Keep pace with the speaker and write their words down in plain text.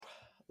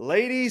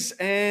Ladies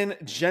and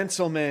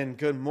gentlemen,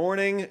 good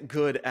morning,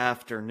 good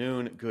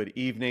afternoon, good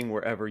evening,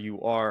 wherever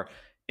you are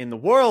in the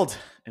world.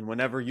 And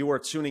whenever you are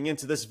tuning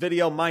into this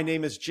video, my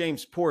name is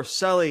James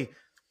Porcelli.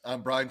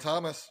 I'm Brian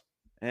Thomas.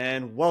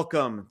 And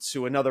welcome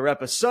to another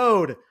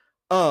episode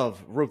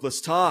of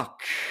Ruthless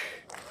Talk.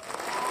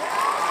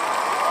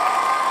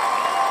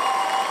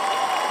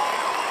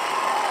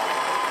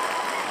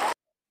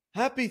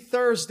 Happy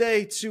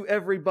Thursday to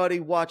everybody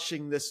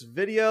watching this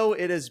video.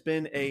 It has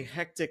been a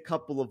hectic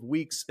couple of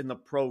weeks in the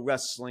pro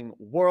wrestling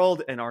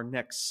world, and our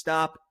next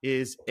stop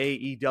is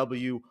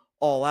AEW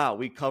All Out.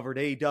 We covered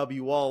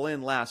AEW All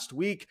In last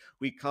week.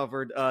 We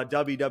covered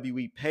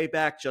WWE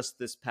Payback just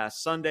this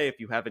past Sunday. If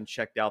you haven't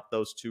checked out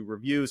those two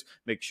reviews,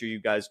 make sure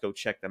you guys go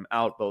check them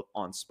out, both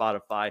on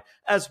Spotify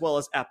as well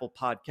as Apple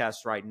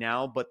Podcasts right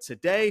now. But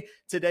today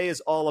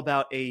is all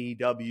about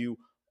AEW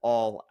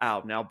All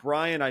Out. Now,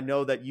 Brian, I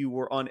know that you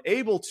were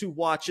unable to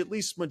watch at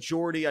least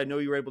majority. I know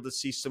you were able to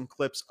see some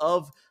clips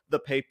of the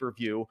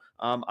pay-per-view.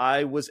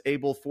 I was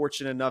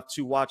fortunate enough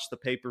to watch the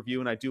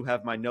pay-per-view, and I do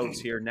have my notes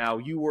here now.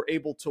 You were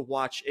able to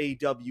watch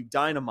AEW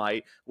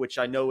Dynamite, which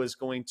I know is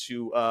going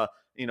to,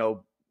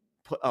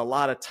 put a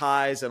lot of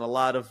ties and a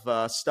lot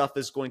of stuff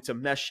is going to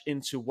mesh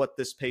into what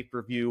this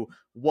pay-per-view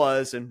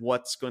was and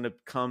what's going to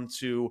come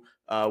to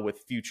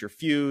with future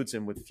feuds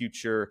and with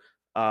future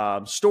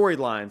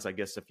storylines, I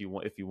guess, if you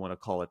want to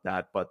call it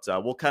that. But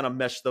we'll kind of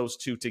mesh those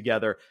two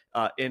together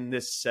in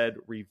this said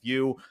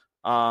review.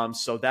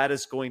 So that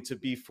is going to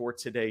be for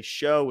today's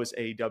show, is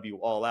AEW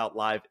All Out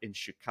live in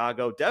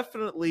Chicago.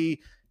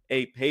 Definitely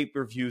a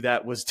pay-per-view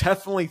that was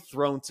definitely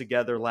thrown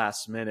together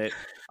last minute.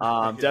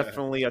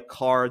 Definitely a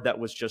card that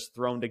was just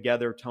thrown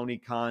together. Tony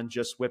Khan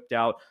just whipped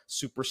out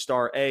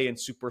Superstar A and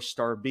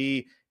Superstar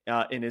B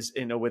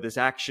with his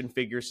action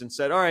figures and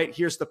said, all right,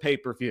 here's the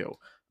pay-per-view.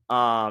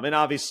 And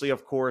obviously,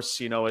 of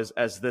course,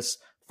 as this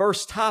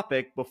first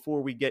topic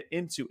before we get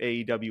into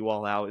AEW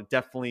All Out, it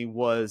definitely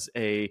was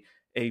a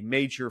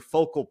major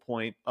focal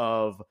point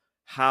of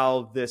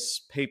how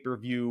this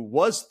pay-per-view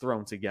was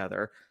thrown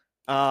together.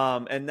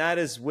 And that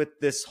is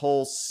with this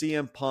whole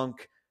CM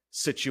Punk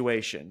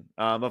situation.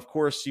 Of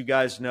course, you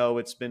guys know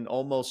it's been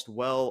almost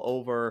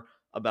over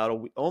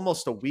about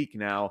almost a week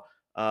now.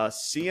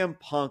 CM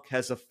Punk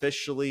has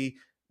officially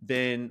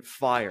been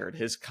fired.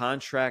 His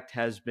contract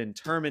has been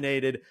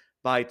terminated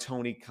by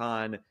Tony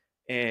Khan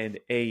and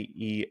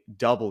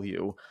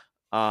AEW.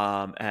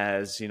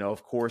 As you know,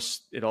 of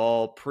course, it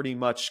all pretty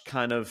much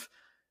kind of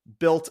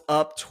built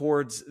up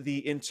towards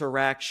the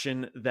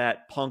interaction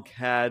that Punk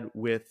had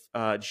with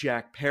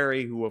Jack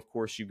Perry, who, of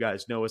course, you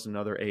guys know is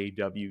another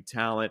AEW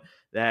talent,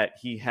 that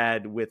he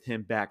had with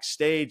him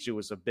backstage. It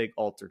was a big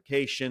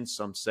altercation.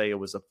 Some say it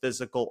was a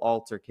physical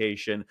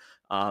altercation.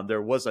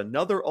 There was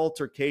another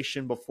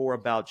altercation before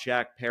about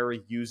Jack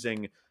Perry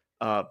using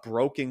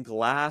broken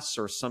glass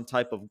or some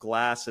type of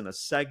glass in a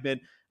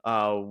segment.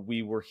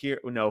 We were here,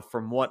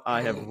 from what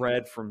I have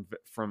read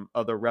from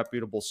other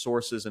reputable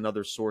sources and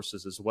other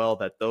sources as well,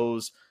 that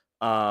those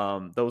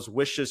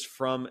wishes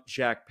from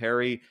Jack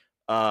Perry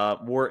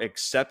were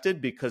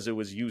accepted because it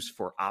was used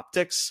for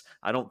optics.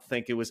 I don't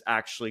think it was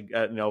actually,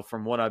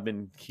 from what I've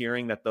been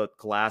hearing, that the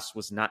glass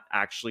was not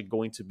actually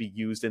going to be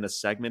used in a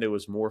segment. It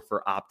was more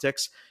for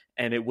optics,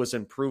 and it was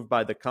improved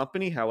by the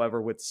company.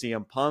 However, with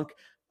CM Punk,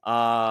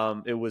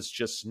 it was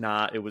just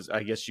not,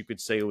 I guess you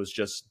could say it was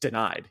just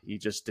denied. He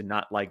just did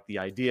not like the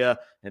idea,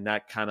 and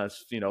that kind of,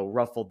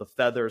 ruffled the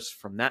feathers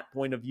from that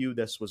point of view.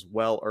 This was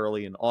well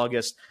early in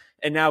August,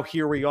 and now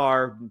here we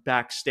are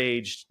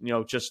backstage,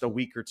 just a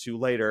week or two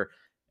later,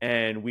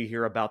 and we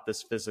hear about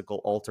this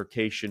physical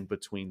altercation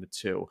between the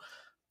two.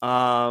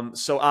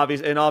 So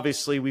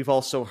obviously we've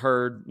also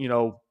heard,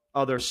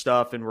 other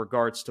stuff in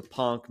regards to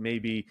Punk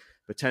maybe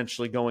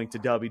potentially going to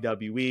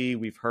WWE.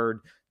 We've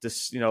heard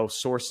this,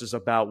 sources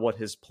about what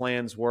his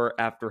plans were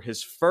after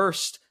his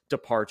first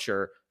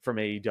departure from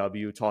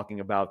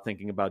AEW,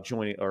 thinking about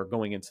joining or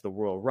going into the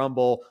Royal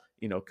Rumble,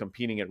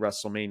 competing at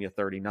WrestleMania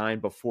 39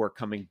 before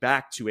coming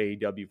back to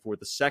AEW for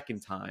the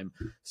second time.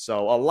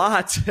 So a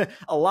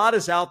lot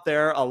is out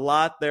there. A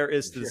lot there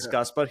is to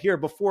discuss. But here,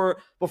 before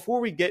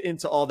we get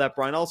into all that,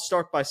 Brian, I'll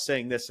start by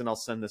saying this, and I'll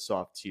send this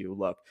off to you.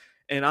 Look,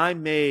 and I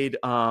made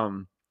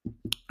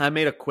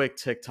a quick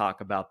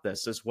TikTok about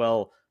this as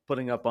well,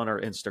 putting up on our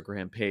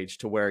Instagram page,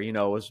 to where,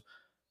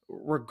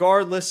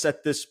 regardless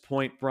at this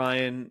point,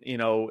 Brian,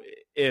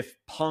 if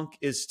Punk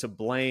is to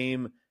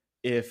blame,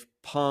 if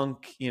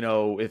Punk,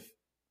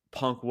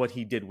 what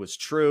he did was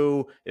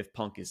true, if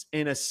Punk is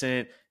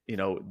innocent,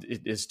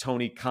 is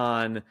Tony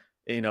Khan,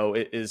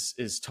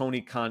 is Tony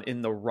Khan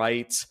in the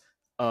right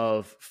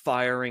of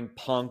firing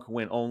Punk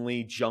when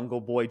only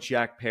Jungle Boy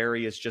Jack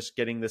Perry is just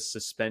getting this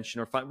suspension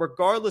or fine?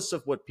 Regardless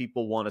of what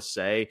people want to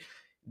say,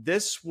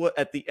 this was,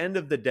 at the end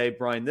of the day,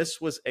 Brian,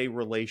 this was a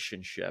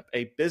relationship,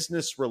 a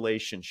business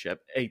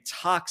relationship, a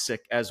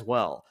toxic as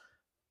well,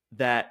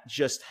 that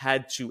just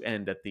had to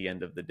end at the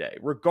end of the day.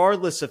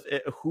 Regardless of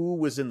who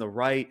was in the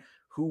right,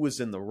 who was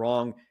in the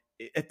wrong,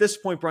 at this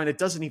point, Brian, it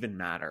doesn't even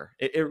matter.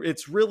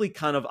 It's really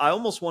kind of, I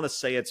almost want to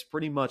say it's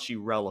pretty much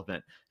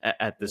irrelevant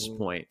at this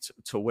point,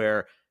 to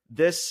where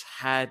this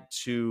had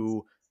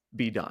to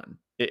be done.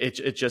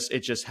 It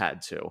just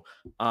had to.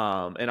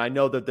 And I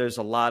know that there's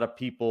a lot of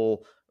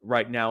people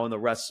right now in the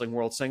wrestling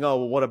world saying, oh,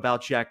 well, what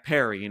about Jack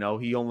Perry?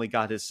 He only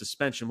got his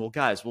suspension. Well,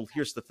 guys,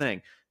 here's the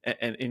thing.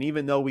 And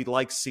even though we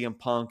like CM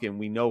Punk and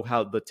we know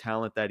how the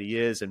talent that he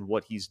is and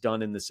what he's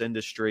done in this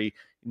industry,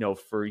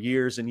 for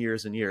years and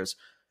years and years,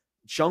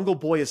 Jungle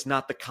Boy is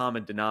not the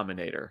common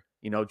denominator.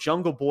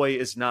 Jungle Boy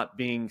is not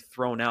being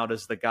thrown out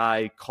as the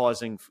guy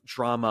causing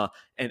drama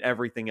and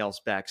everything else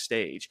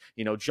backstage.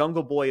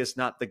 Jungle Boy is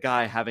not the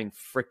guy having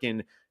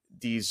frickin'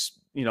 these,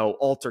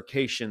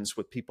 altercations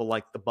with people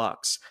like the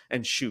Bucks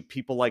and shoot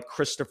people like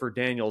Christopher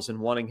Daniels and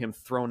wanting him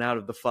thrown out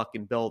of the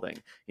fucking building.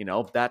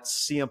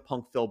 That's CM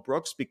Punk Phil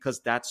Brooks,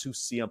 because that's who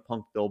CM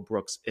Punk Phil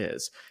Brooks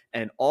is.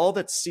 And all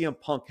that CM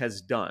Punk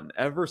has done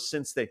ever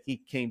since that he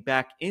came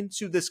back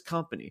into this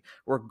company,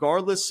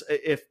 regardless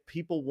if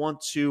people want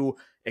to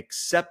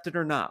accept it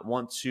or not,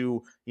 want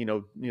to,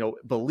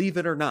 believe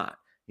it or not,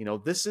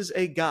 this is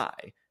a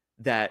guy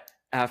that,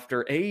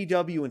 after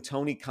AEW and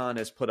Tony Khan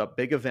has put up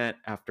big event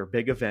after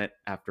big event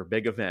after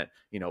big event,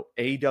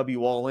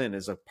 AEW All In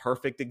is a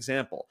perfect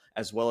example,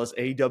 as well as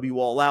AEW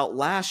All Out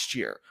last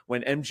year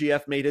when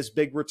MJF made his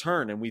big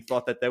return, and we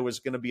thought that there was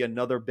going to be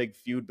another big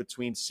feud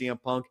between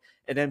CM Punk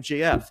and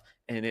MJF,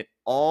 and it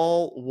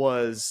all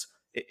was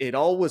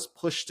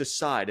pushed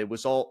aside. It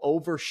was all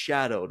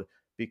overshadowed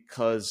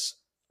because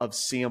of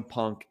CM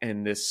Punk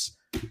and this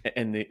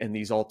and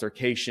these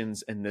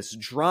altercations and this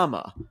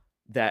drama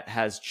that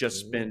has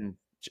just been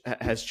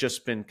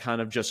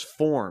kind of just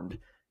formed,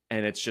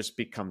 and it's just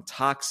become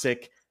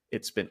toxic.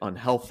 It's been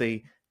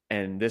unhealthy.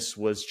 And this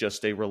was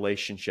just a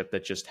relationship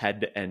that just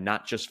had to end,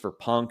 not just for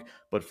Punk,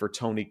 but for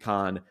Tony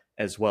Khan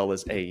as well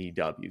as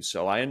AEW.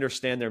 So I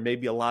understand there may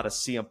be a lot of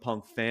CM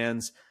Punk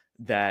fans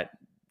that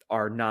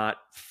are not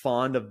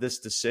fond of this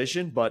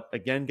decision. But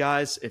again,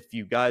 guys, if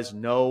you guys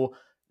know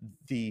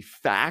the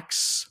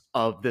facts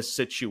of this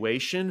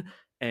situation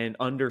and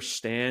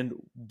understand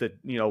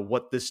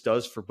what this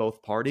does for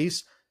both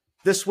parties,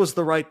 this was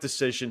the right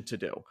decision to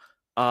do.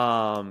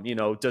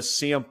 Does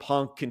CM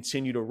Punk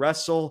continue to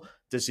wrestle?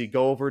 Does he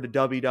go over to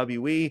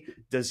WWE?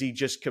 Does he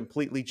just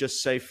completely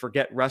just say,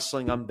 forget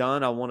wrestling, I'm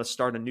done, I want to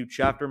start a new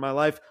chapter in my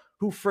life?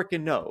 Who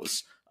freaking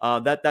knows?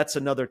 That's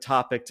another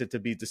topic to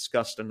be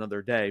discussed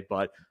another day.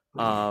 But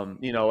and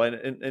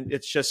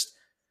it's just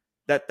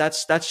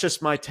that's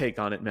just my take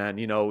on it, man.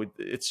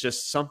 It's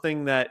just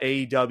something that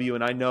AEW,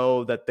 and I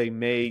know that they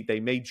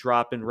may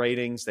drop in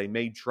ratings, they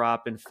may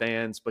drop in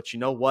fans, but you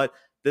know what?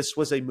 This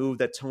was a move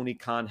that Tony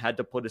Khan had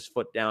to put his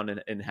foot down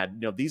and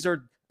had, these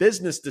are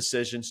business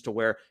decisions to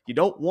where you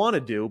don't want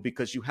to do,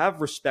 because you have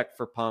respect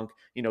for Punk,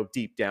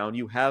 deep down.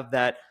 You have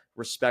that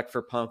respect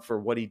for Punk for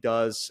what he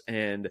does,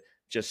 and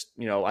just,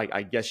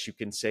 I guess you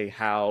can say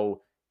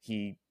how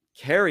he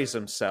carries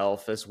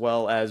himself, as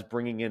well as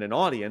bringing in an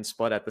audience.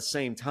 But at the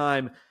same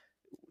time,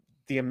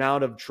 the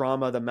amount of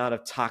drama, the amount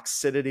of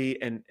toxicity,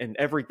 and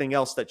everything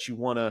else that you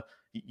want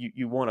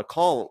to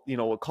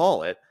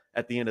call it,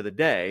 at the end of the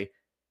day,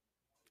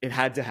 it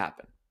had to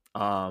happen.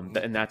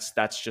 And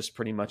that's just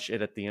pretty much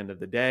it at the end of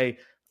the day.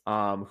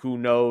 Who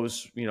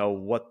knows,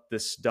 what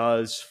this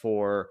does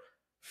for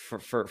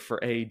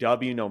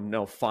AEW?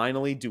 No,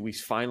 finally, do we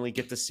finally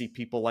get to see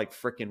people like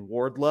frickin'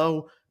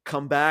 Wardlow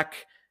come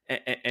back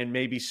and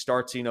maybe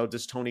starts,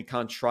 does Tony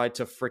Khan try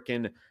to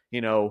frickin',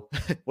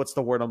 what's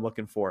the word I'm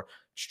looking for?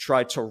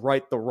 Try to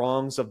right the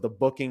wrongs of the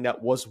booking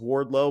that was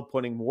Wardlow,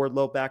 putting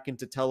Wardlow back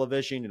into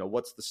television.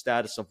 What's the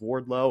status of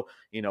Wardlow?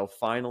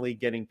 Finally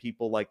getting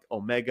people like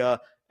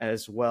Omega,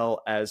 as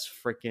well as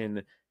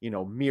frickin',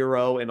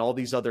 Miro and all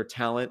these other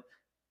talent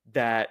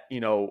that,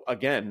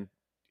 again,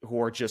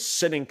 who are just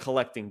sitting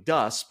collecting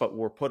dust, but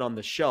were put on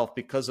the shelf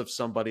because of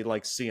somebody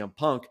like CM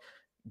Punk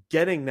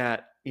getting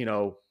that,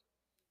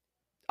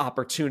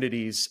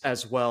 opportunities,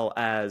 as well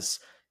as,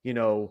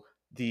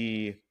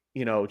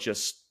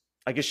 just,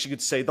 I guess you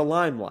could say, the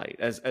limelight,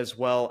 as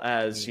well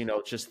as,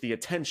 just the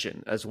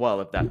attention as well,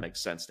 if that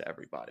makes sense to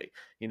everybody.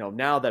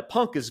 Now that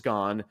Punk is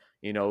gone,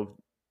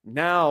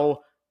 now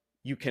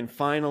you can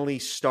finally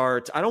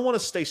start. I don't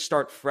want to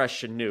start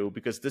fresh and new,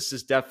 because this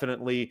is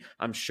definitely,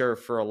 I'm sure,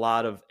 for a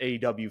lot of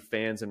AEW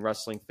fans and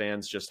wrestling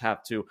fans, just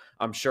have to,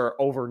 I'm sure,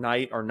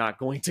 overnight are not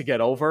going to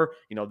get over.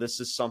 This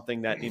is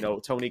something that,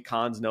 Tony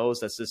Khan knows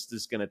that this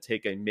is going to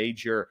take a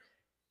major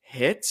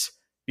hit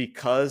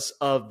because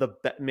of the,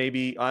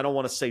 maybe, I don't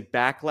want to say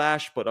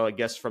backlash, but I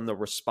guess from the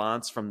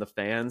response from the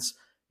fans,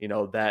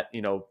 that,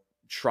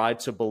 tried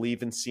to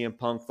believe in CM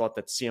Punk, thought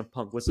that CM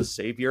Punk was a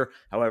savior.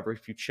 However,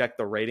 if you check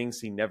the ratings,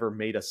 he never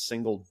made a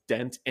single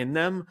dent in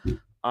them.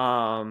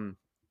 And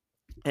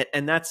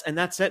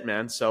that's it,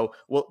 man. So,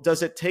 well,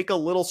 does it take a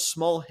little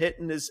small hit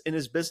in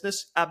his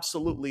business?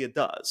 Absolutely, it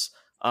does.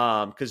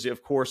 Because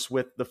of course,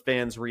 with the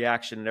fans'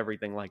 reaction and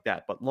everything like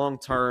that. But long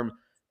term,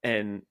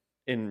 and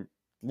in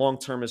long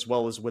term, as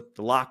well as with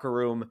the locker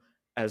room,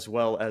 as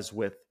well as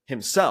with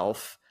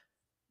himself,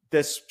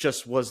 this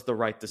just was the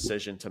right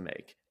decision to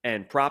make.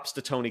 And props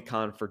to Tony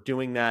Khan for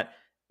doing that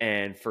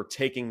and for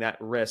taking that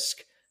risk.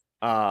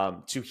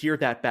 To hear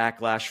that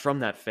backlash from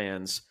that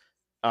fans,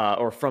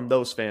 or from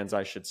those fans,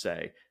 I should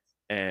say,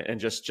 and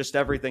just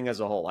everything as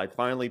a whole. I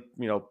finally,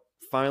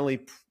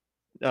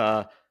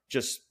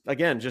 just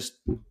again, just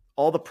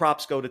all the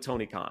props go to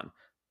Tony Khan,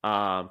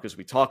 because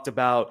we talked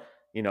about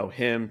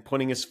him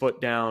putting his foot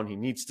down. He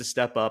needs to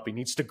step up. He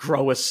needs to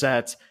grow a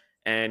set,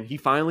 and he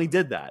finally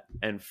did that.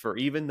 And for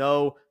even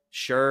though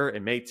sure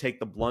it may take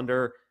the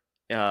blunder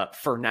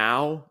for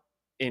now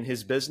in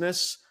his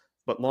business,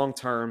 but long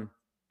term,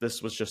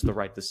 this was just the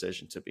right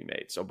decision to be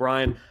made. So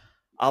Brian,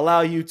 I'll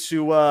allow you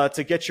to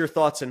get your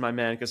thoughts in, my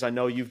man, because I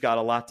know you've got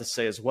a lot to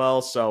say as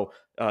well. So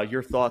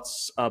your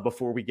thoughts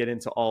before we get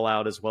into All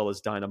Out as well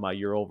as Dynamite,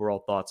 your overall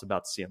thoughts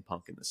about CM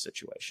Punk in this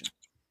situation.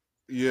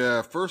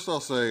 Yeah, first I'll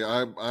say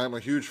I'm a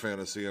huge fan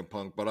of CM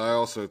Punk, but I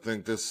also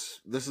think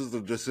this is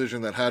the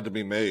decision that had to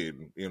be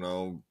made.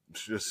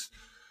 Just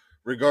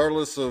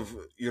regardless of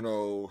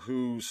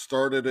who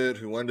started it,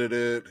 who ended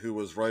it, who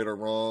was right or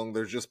wrong.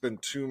 There's just been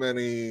too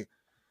many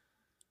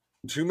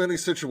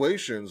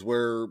situations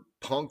where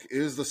Punk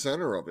is the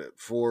center of it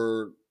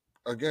for,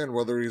 again,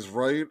 whether he's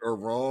right or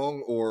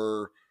wrong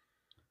or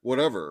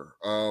whatever.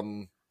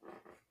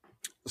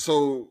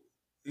 So,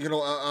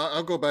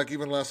 I'll go back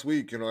even last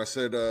week. I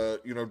said,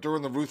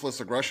 during the Ruthless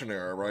Aggression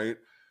era, right?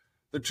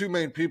 The two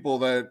main people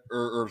that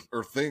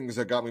or things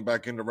that got me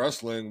back into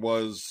wrestling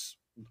was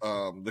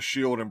the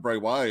Shield and Bray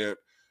Wyatt.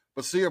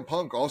 But CM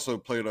Punk also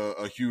played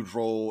a huge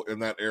role in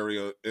that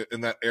era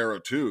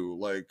too.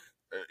 Like,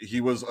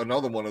 he was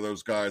another one of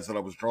those guys that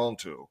I was drawn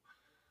to.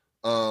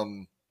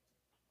 And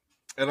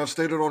I've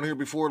stated on here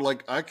before,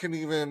 like, I can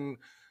even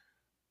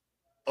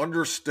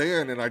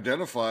understand and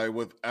identify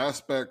with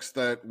aspects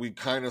that we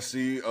kind of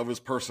see of his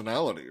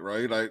personality,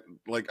 right? I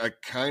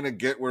kind of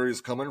get where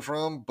he's coming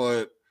from,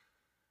 but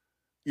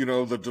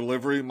the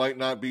delivery might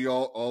not be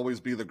always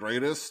be the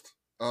greatest.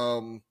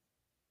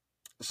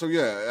 So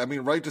yeah, I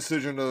mean,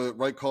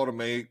 right call to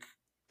make.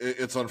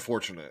 It's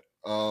unfortunate.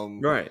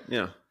 Right.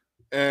 Yeah.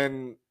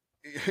 And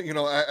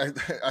I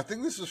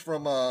think this is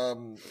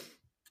from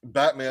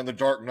Batman: The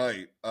Dark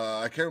Knight.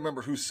 I can't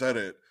remember who said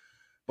it,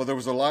 but there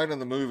was a line in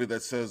the movie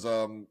that says,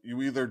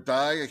 "You either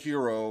die a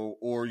hero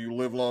or you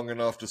live long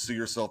enough to see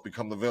yourself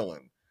become the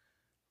villain."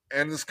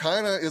 And this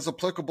kind of is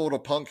applicable to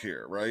Punk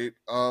here, right?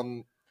 I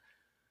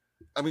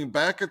mean,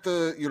 back at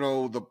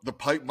the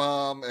pipe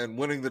bomb and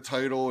winning the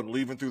title and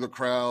leaving through the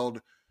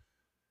crowd.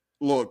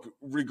 Look,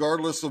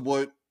 regardless of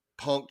what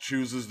Punk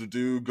chooses to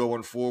do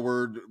going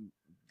forward,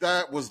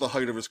 that was the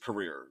height of his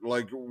career.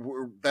 Like,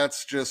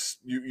 that's just,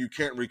 you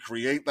can't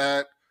recreate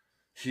that.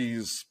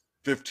 He's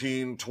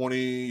 15, 20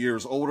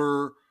 years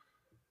older.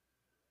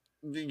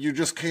 You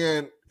just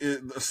can't,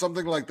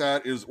 something like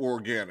that is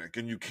organic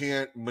and you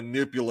can't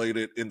manipulate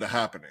it into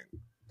happening.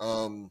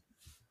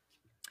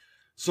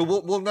 So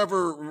we'll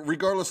never,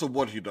 regardless of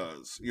what he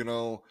does,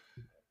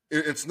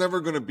 it's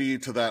never going to be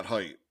to that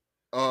height.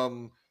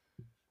 I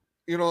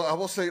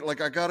will say, like,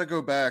 I got to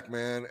go back,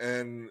 man.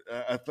 And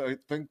I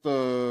think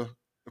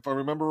if I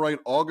remember right,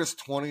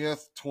 August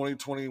 20th,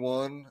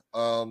 2021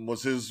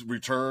 was his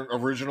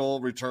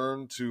original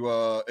return to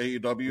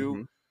AEW.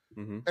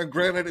 Mm-hmm. Mm-hmm. And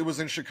granted, it was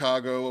in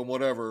Chicago and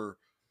whatever,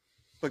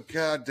 but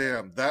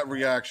goddamn, that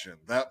reaction,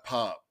 that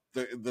pop,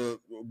 the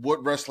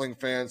what wrestling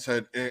fans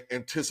had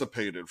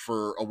anticipated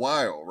for a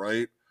while,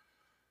 right?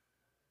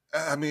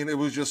 I mean, it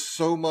was just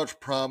so much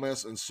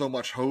promise and so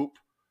much hope.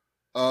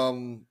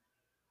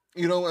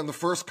 In the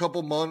first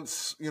couple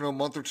months,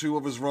 month or two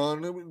of his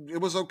run,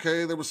 it was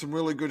okay. There was some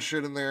really good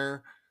shit in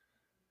there.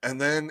 And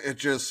then it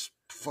just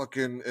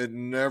it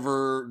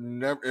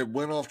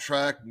went off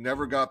track,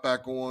 never got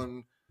back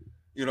on.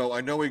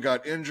 I know he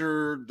got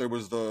injured. There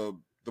was the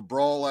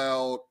brawl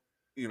out,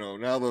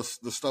 now the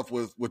stuff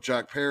with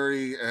Jack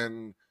Perry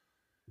and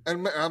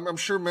I'm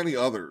sure many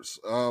others.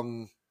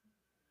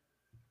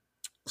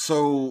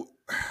 So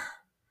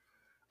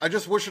I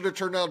just wish it had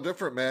turned out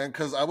different, man,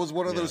 because I was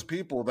one of those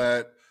people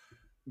that,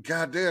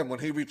 goddamn, when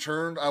he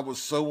returned, I was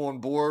so on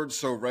board,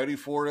 so ready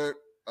for it.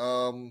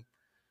 And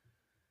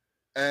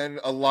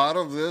a lot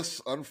of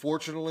this,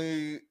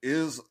 unfortunately,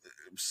 is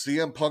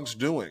CM Punk's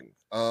doing.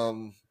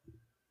 And,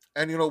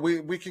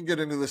 we can get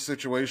into this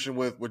situation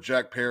with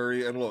Jack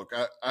Perry. And look,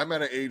 I'm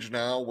at an age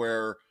now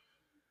where,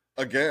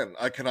 again,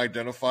 I can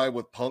identify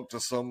with Punk to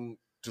some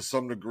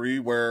degree,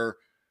 where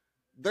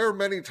there are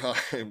many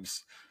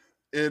times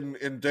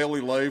in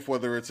daily life,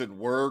 whether it's in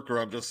work or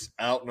I'm just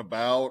out and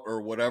about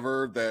or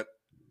whatever, that,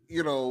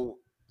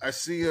 I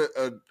see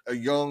a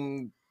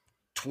young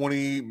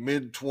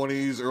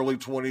mid-20s, early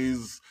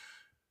 20s,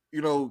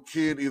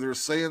 kid either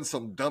saying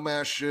some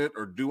dumbass shit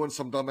or doing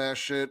some dumbass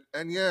shit.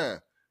 And yeah,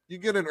 you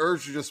get an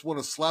urge to just want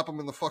to slap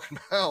him in the fucking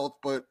mouth,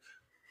 but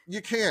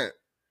you can't,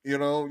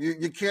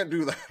 you can't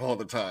do that all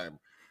the time.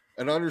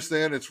 And I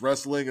understand it's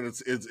wrestling and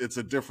it's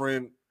a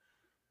different,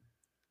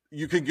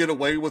 you can get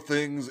away with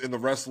things in the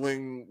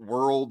wrestling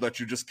world that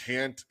you just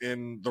can't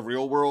in the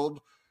real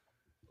world.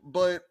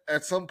 but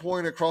at some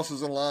point it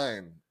crosses a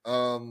line.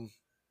 And,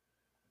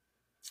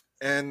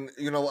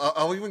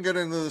 I'll even get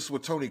into this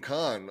with Tony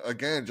Khan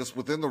again, just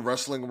within the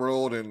wrestling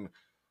world and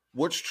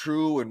what's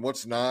true and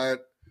what's not.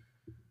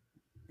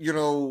 You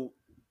know,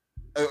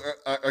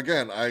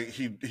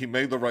 he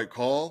made the right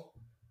call,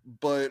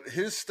 but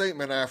his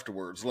statement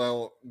afterwards.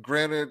 Now,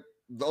 granted,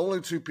 the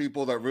only two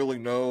people that really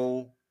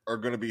know are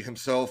going to be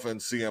himself and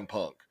CM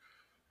Punk.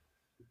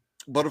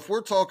 But if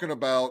we're talking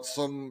about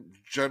some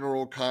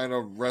general kind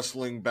of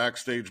wrestling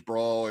backstage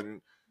brawl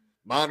and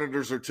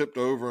monitors are tipped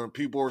over and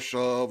people are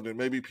shoved and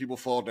maybe people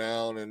fall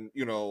down and,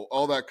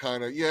 all that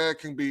kind of, it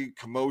can be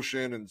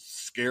commotion and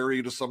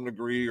scary to some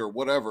degree or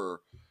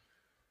whatever.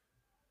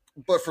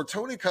 But for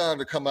Tony Khan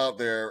to come out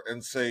there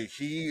and say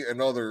he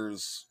and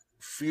others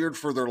feared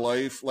for their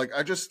life, like,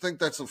 I just think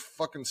that's a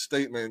fucking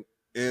statement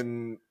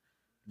in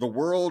the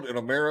world, in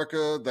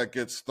America, that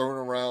gets thrown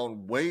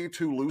around way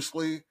too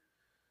loosely.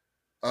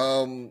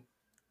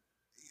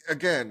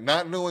 Again,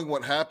 not knowing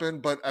what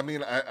happened, but I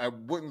mean, I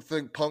wouldn't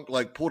think Punk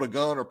like pulled a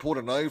gun or pulled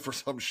a knife or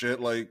some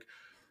shit. Like,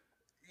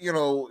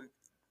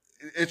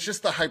 it's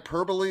just the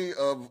hyperbole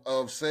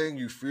of saying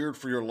you feared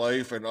for your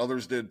life and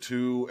others did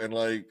too, and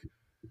like,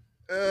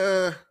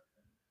 okay,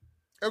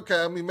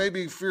 I mean,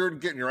 maybe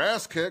feared getting your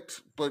ass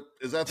kicked, but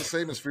is that the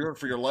same as fearing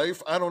for your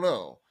life? I don't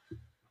know.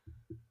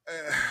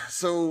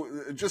 So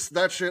just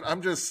that shit,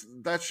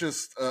 that's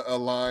just a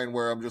line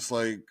where I'm just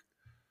like,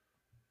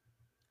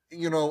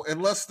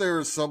 unless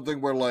there's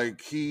something where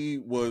like he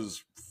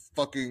was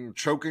fucking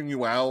choking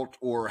you out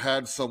or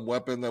had some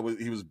weapon that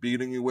he was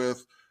beating you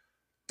with,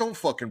 don't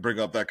fucking bring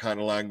up that kind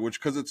of language,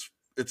 because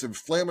it's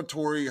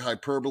inflammatory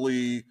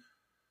hyperbole.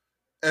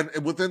 And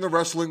within the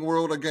wrestling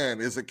world, again,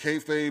 is it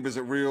kayfabe? Is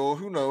it real?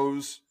 Who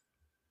knows?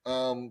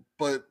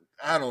 But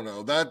I don't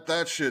know.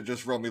 That shit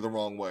just rubbed me the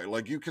wrong way.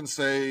 Like, you can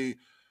say,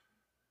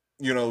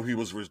 he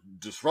was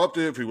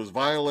disruptive, he was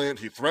violent,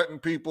 he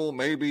threatened people,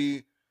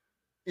 maybe,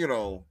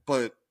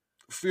 but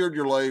feared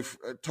your life.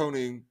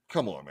 Tony,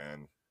 come on,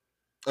 man.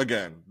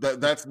 Again,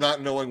 that's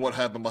not knowing what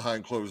happened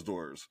behind closed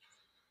doors.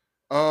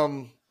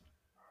 I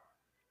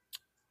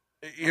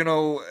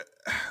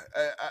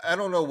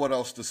don't know what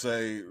else to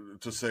say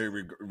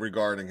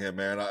regarding him,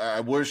 man. I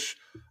wish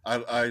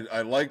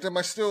I liked him.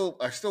 I still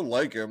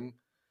like him.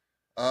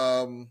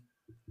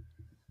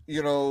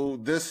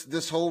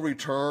 This whole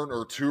return,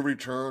 or two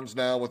returns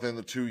now within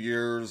the 2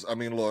 years. I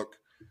mean, look,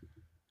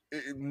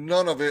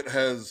 none of it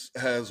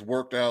has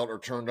worked out or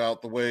turned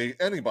out the way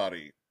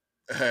anybody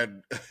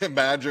had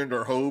imagined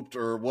or hoped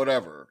or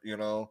whatever,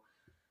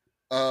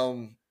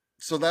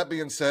 So that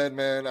being said,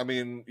 man, I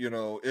mean,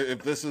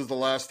 if this is the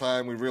last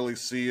time we really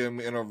see him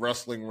in a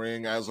wrestling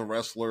ring as a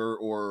wrestler,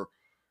 or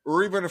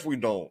even if we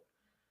don't,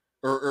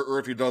 or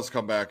if he does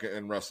come back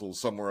and wrestle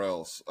somewhere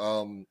else,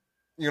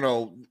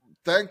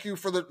 thank you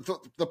for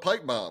the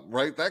pipe bomb,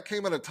 right? That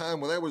came at a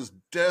time when that was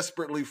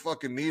desperately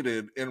fucking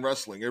needed in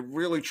wrestling. It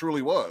really,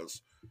 truly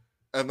was.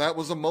 And that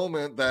was a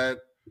moment that,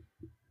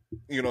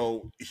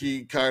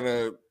 he kind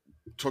of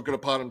took it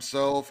upon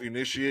himself,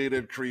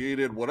 initiated,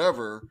 created,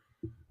 whatever.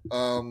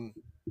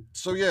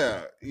 So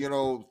yeah,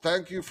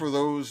 thank you for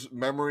those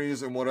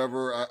memories and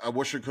whatever. I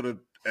wish it could have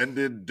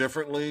ended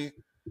differently.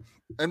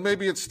 And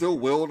maybe it still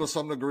will to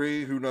some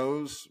degree, who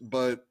knows?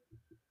 But,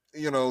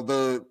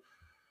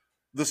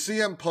 the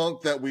CM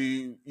Punk that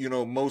we,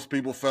 most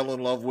people fell in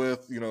love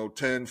with,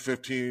 10,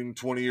 15,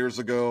 20 years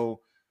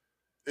ago,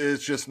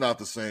 is just not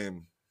the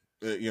same,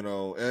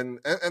 and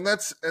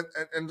that's,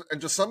 and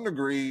to some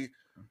degree,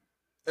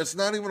 it's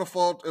not even a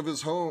fault of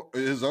his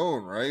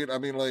own, right? I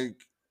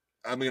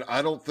mean,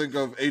 I don't think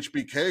of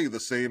HBK the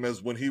same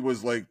as when he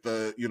was like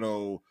the,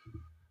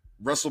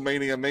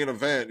 WrestleMania main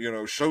event,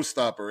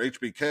 showstopper,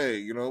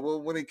 HBK,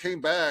 well, when he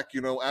came back,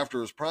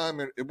 after his prime,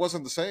 it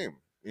wasn't the same.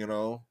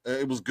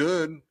 It was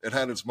good. It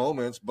had its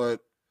moments, but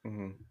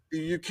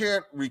you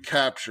can't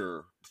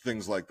recapture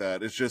things like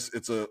that. It's just,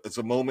 it's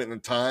a moment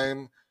in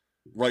time,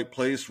 right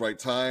place, right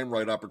time,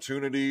 right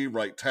opportunity,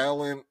 right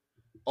talent,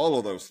 all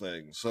of those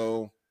things.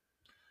 So,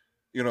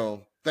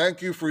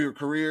 thank you for your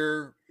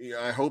career.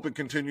 I hope it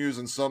continues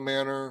in some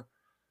manner.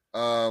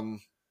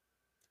 And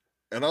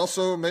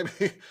also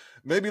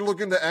maybe look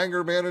into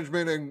anger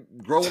management and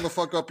growing the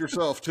fuck up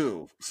yourself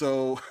too.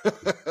 So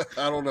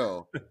I don't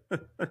know.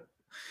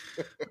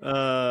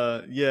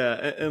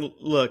 Yeah, and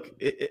look,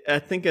 I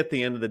think at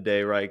the end of the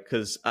day, right,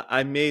 because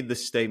I made the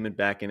statement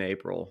back in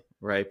April,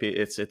 right?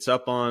 It's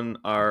up on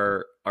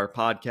our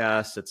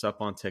podcast, it's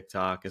up on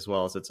TikTok, as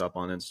well as it's up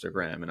on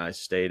Instagram, and I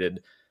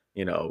stated,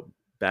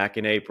 back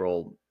in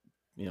April,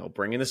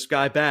 bringing this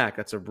guy back,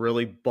 that's a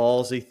really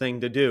ballsy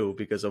thing to do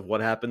because of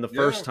what happened the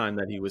first time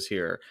that he was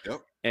here.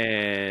 Yep.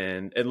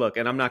 And look,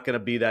 and I'm not going to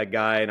be that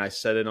guy. And I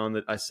said it on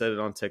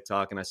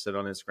TikTok and I said it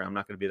on Instagram. I'm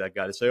not going to be that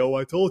guy to say, "Oh,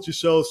 I told you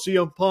so."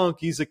 CM Punk,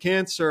 he's a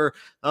cancer.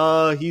 He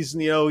was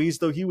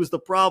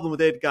the problem with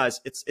it, guys.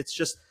 It's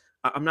just,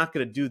 I'm not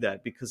going to do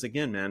that because,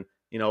 again, man,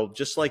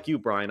 just like you,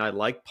 Brian, I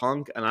like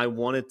Punk and I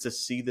wanted to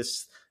see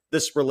this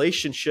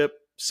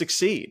relationship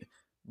succeed.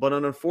 But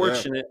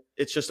Yeah.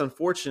 it's just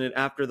unfortunate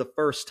after the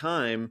first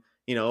time.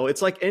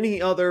 It's like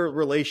any other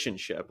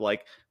relationship.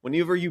 Like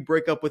whenever you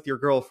break up with your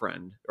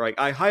girlfriend, right?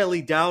 I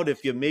highly doubt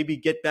if you maybe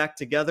get back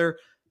together,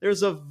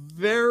 there's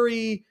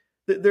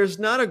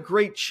not a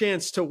great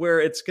chance to where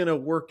it's going to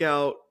work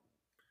out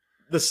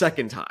the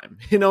second time.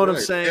 You know what I'm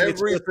Right. saying?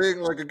 It's just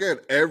Everything, like again,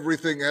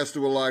 everything has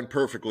to align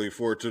perfectly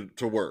for it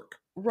to work.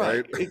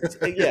 right.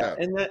 Right. Yeah,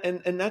 Yeah.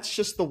 and that's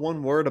just the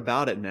one word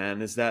about it,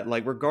 man, is that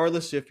like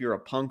regardless if you're a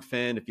Punk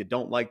fan, if you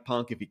don't like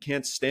Punk, if you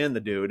can't stand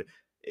the dude,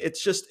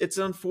 it's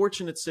an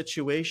unfortunate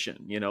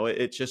situation.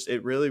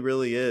 It really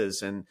really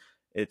is, and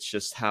it's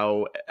just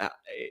how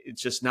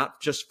it's just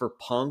not just for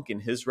Punk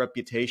and his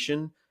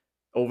reputation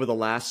over the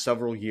last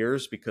several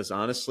years, because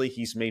honestly,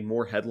 he's made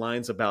more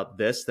headlines about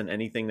this than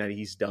anything that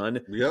he's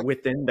done Yep.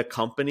 within the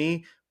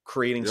company,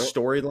 creating Yep.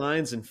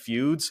 storylines and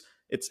feuds.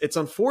 It's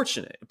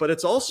unfortunate, but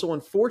it's also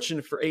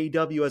unfortunate for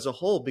AEW as a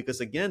whole,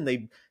 because again,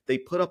 they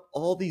put up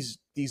all these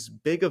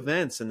big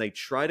events and they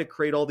try to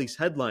create all these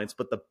headlines,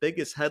 but the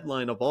biggest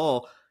headline of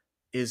all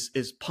is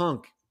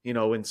Punk,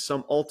 in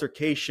some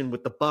altercation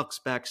with the Bucks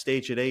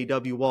backstage at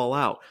AEW All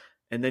Out.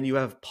 And then you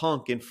have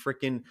Punk and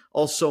freaking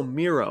also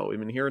Miro. I've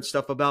been hearing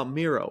stuff about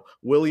Miro,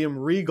 William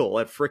Regal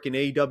at freaking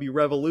AEW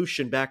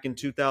Revolution back in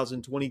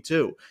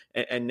 2022,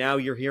 and now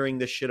you're hearing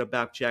this shit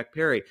about Jack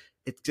Perry.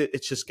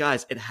 It's just,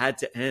 guys, it had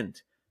to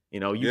end.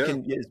 You Yeah.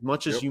 can, as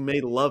much as Yep. you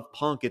may love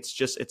Punk, it's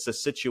a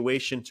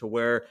situation to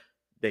where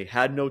they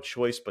had no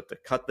choice but to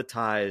cut the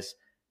ties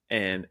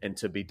and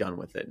to be done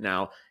with it.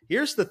 Now,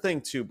 here's the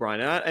thing too,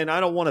 Brian, and I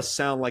don't want to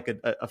sound like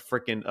a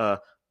freaking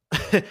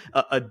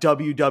a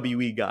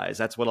WWE guys.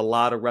 That's what a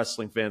lot of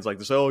wrestling fans like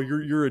to say. Oh,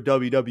 you're a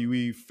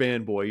WWE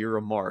fanboy. You're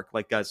a mark.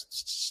 Like, guys,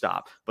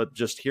 stop. But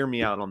just hear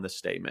me out on this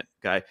statement,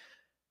 okay?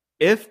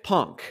 If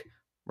Punk,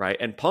 right,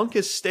 and Punk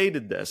has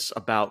stated this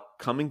about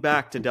coming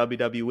back to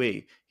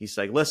WWE, he's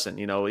like, listen,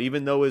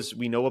 even though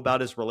we know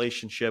about his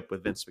relationship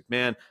with Vince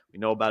McMahon, we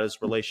know about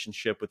his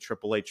relationship with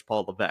Triple H,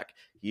 Paul Levesque.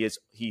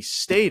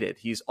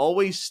 He's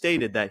always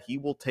stated that he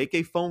will take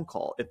a phone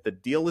call if the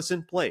deal is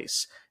in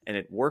place and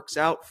it works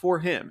out for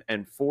him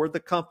and for the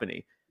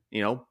company.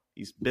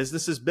 He's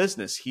business is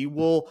business. He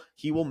will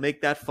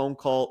make that phone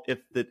call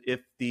if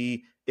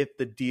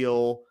the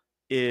deal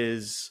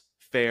is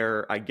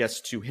fair, I guess,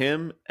 to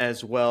him,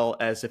 as well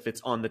as if it's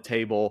on the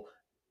table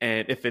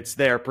and if it's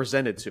there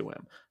presented to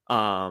him.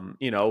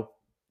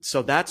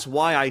 So that's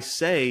why I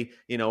say,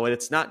 and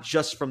it's not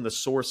just from the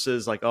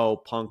sources like, oh,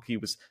 Punk, he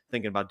was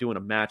thinking about doing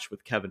a match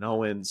with Kevin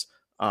Owens,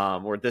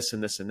 or this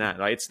and this and that.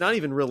 Right? It's not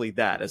even really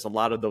that, as a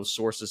lot of those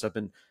sources have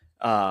been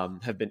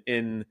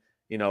in,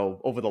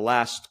 over the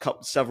last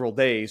several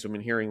days. I've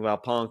been hearing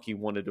about Punk. He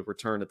wanted to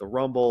return at the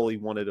Rumble. He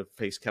wanted to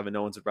face Kevin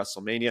Owens at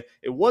WrestleMania.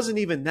 It wasn't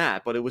even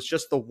that, but it was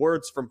just the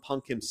words from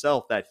Punk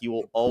himself that he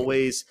will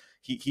always,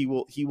 he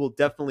will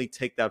definitely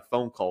take that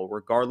phone call,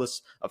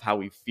 regardless of how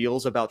he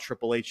feels about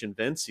Triple H and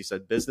Vince. He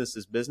said, business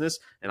is business,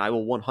 and I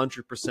will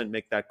 100%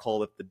 make that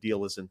call if the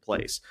deal is in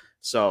place.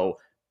 So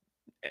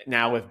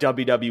now if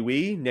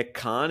WWE, Nick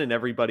Khan, and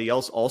everybody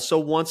else also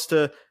wants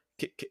to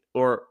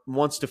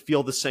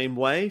feel the same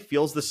way,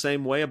 feels the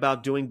same way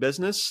about doing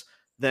business,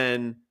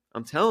 then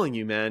I'm telling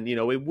you, man,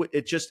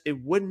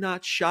 it would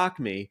not shock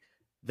me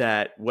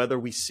that whether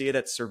we see it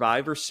at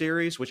Survivor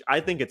Series, which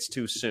I think it's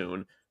too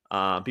soon.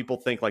 People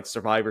think like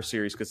Survivor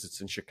Series because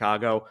it's in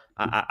Chicago.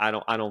 I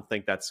don't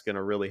think that's going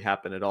to really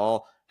happen at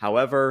all.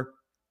 However,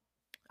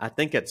 I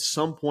think at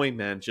some point,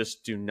 man,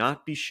 just do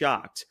not be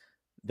shocked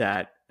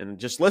that, and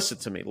just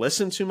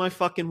listen to my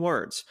fucking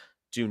words.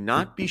 Do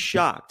not be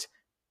shocked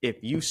if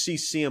you see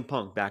CM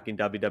Punk back in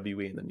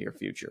WWE in the near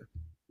future.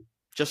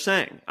 Just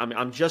saying.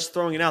 I'm just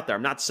throwing it out there.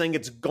 I'm not saying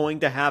it's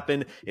going to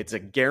happen. It's a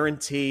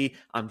guarantee.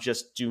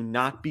 Do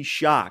not be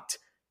shocked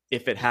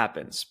if it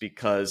happens,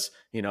 because,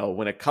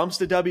 when it comes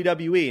to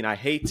WWE, and I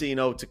hate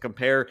to, to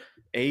compare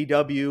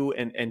AEW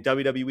and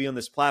WWE on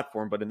this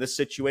platform, but in this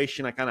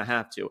situation, I kind of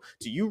have to.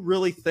 Do you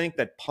really think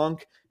that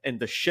Punk and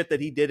the shit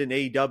that he did in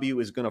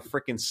AEW is going to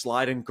freaking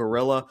slide in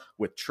gorilla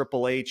with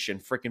Triple H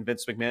and freaking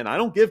Vince McMahon? I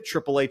don't give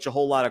Triple H a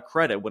whole lot of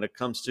credit when it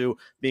comes to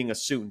being a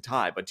suit and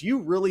tie, but do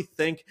you really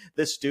think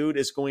this dude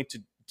is going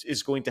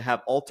to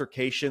have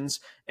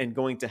altercations and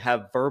going to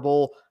have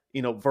verbal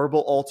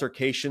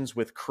altercations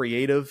with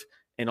creative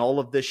and all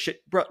of this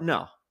shit? Bro,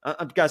 no.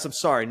 Guys, I'm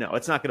sorry. No,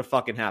 it's not going to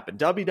fucking happen.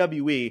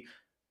 WWE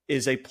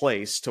is a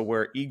place to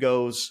where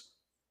egos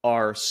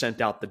are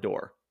sent out the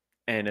door.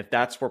 And if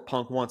that's what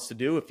Punk wants to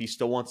do, if he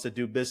still wants to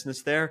do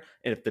business there,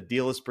 and if the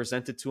deal is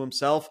presented to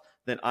himself,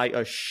 then I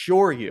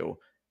assure you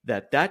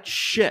that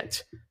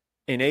shit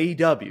in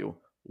AEW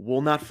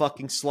will not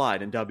fucking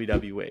slide in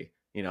WWE.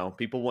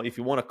 People, if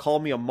you want to call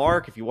me a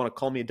mark, if you want to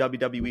call me a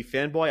WWE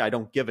fanboy, I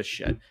don't give a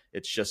shit.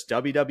 It's just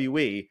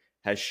WWE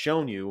has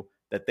shown you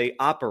that they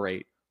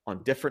operate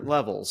on different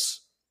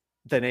levels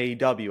than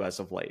AEW as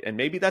of late. And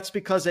maybe that's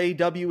because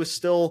AEW is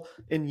still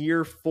in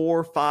year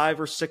 4,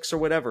 5, or 6 or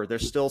whatever. They're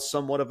still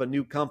somewhat of a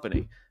new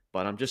company.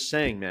 But I'm just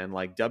saying, man,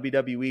 like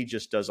WWE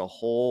just does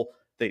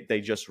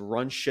they just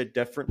run shit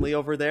differently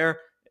over there.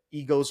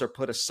 egos are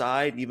put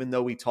aside, even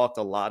though we talked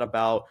a lot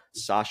about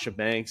Sasha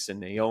Banks and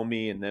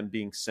Naomi and them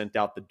being sent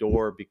out the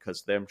door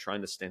because them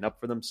trying to stand up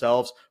for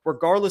themselves,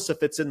 regardless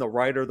if it's in the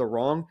right or the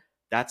wrong,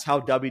 that's how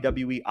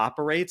WWE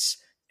operates.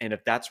 And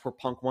if that's where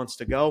Punk wants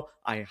to go,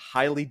 I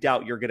highly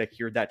doubt you're going to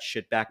hear that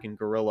shit back in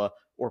Gorilla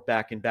or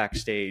back in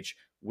backstage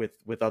with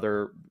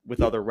other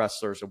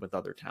wrestlers or with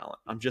other talent.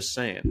 I'm just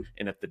saying.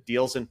 And if the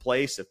deal's in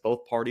place, if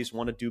both parties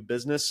want to do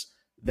business,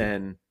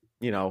 then,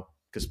 you know,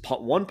 because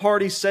one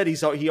party said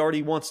he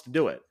already wants to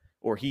do it,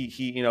 or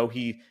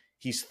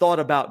he's thought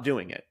about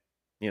doing it.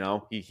 You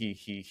know,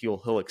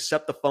 he'll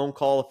accept the phone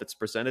call if it's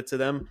presented to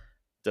them.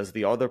 Does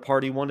the other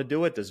party want to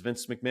do it? Does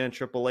Vince McMahon,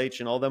 Triple H,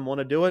 and all them want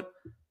to do it?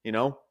 You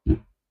know,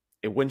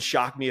 it wouldn't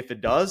shock me if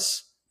it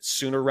does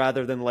sooner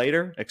rather than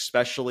later,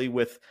 especially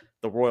with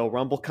the Royal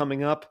Rumble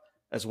coming up,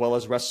 as well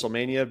as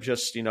WrestleMania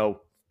just, you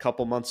know, a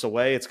couple months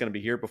away. It's going to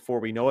be here before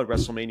we know it,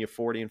 WrestleMania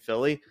 40 in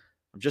Philly.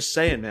 I'm just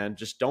saying, man,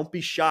 just don't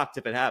be shocked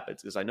if it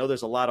happens, because I know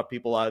there's a lot of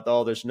people out there,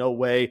 oh, there's no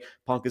way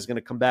Punk is going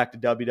to come back to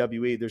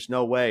WWE. There's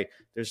no way.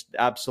 There's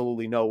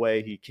absolutely no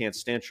way. He can't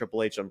stand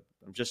Triple H. I'm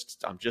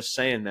just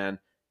saying, man,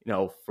 you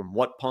know, from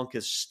what Punk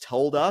has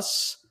told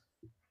us,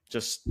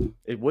 just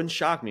it wouldn't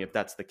shock me if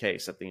that's the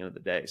case at the end of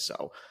the day.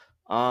 So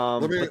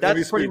let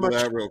me speak to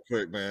that real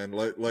quick, man.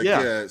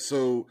 Yeah.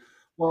 So,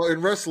 well,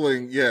 in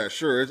wrestling, yeah,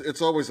 sure,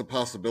 it's always a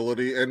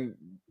possibility, and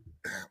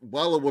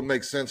while it would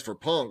make sense for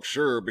Punk,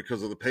 sure,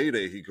 because of the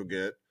payday he could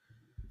get,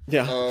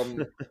 yeah,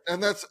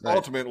 and that's right.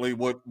 Ultimately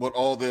what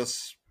all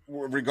this,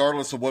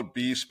 regardless of what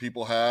beefs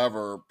people have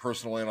or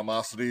personal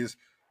animosities,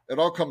 it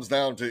all comes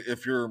down to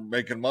if you're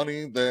making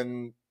money,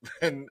 then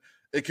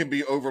it can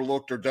be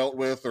overlooked or dealt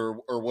with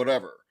or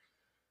whatever.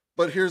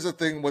 But here's the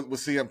thing with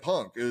CM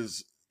Punk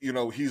is, you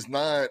know, he's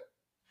not,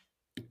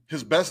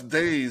 his best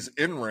days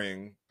in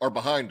ring are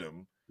behind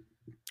him.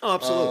 Oh,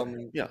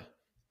 absolutely. Yeah.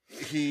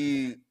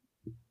 He,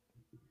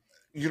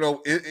 you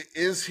know,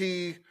 is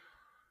he,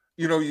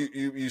 you know,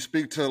 you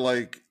speak to,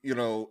 like, you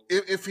know,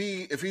 if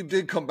he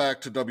did come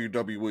back to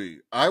WWE,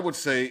 I would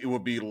say it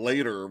would be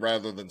later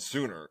rather than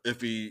sooner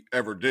if he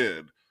ever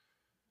did,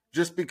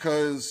 just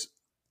because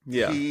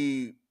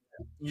you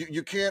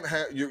can't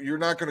have, you're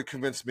not going to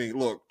convince me.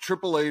 Look,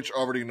 Triple H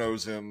already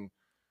knows him.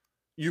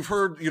 You've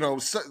heard, you know,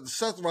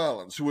 Seth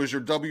Rollins, who is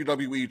your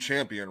WWE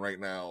champion right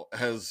now,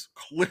 has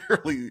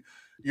clearly,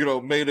 you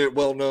know, made it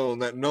well known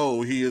that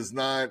no, he is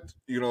not,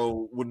 you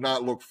know, would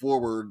not look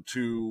forward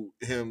to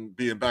him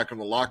being back in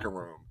the locker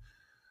room.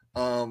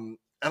 And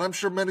I'm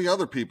sure many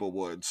other people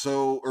would,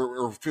 so,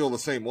 or feel the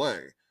same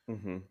way.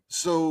 Mm-hmm.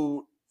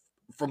 So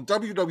from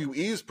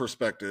WWE's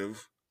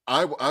perspective,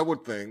 I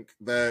would think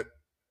that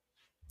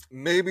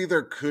maybe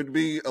there could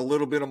be a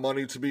little bit of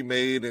money to be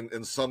made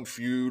in some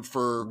feud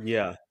for,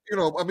 you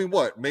know, I mean,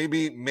 what,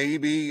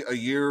 maybe a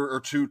year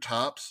or two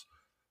tops,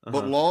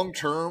 but long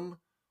term,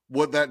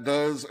 what that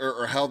does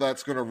or how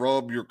that's going to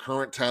rub your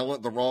current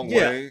talent the wrong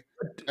way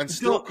and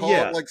still call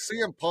it, like,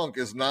 CM Punk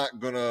is not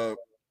going to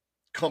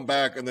come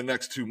back in the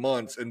next 2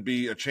 months and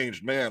be a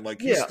changed man.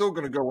 Like, he's still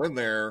going to go in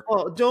there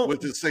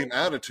with his same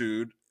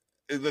attitude.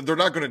 They're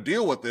not going to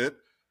deal with it,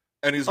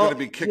 and he's going to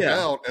be kicked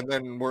out, and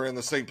then we're in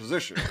the same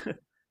position.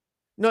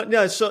 No,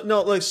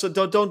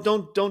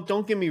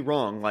 don't get me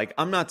wrong. Like,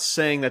 I'm not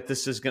saying that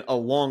this is going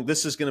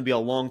to be a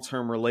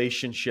long-term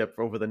relationship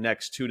over the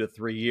next 2 to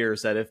 3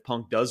 years, that if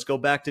Punk does go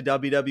back to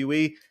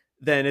WWE,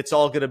 then it's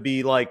all going to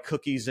be like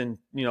cookies and,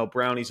 you know,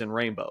 brownies and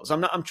rainbows.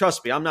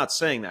 Trust me, I'm not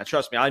saying that.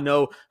 Trust me.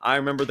 I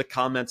remember the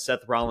comments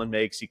Seth Rollins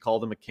makes. He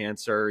called him a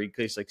cancer.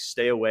 He's like,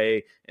 stay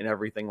away and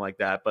everything like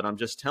that. But I'm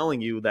just telling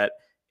you that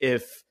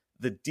if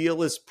the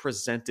deal is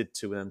presented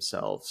to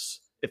themselves,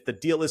 if the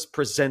deal is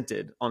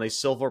presented on a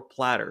silver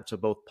platter to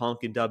both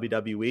Punk and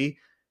WWE,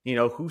 you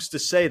know, who's to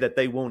say that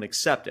they won't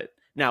accept it?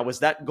 Now, is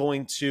that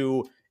going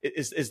to,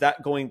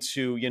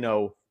 you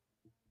know,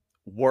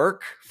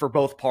 work for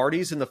both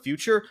parties in the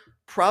future?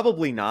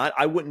 Probably not.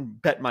 I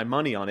wouldn't bet my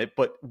money on it,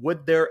 but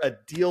would there a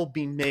deal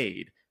be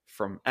made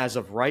from, as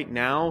of right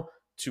now,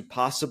 to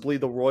possibly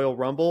the Royal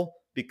Rumble?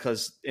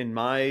 Because in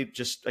my,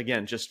 just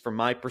from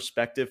my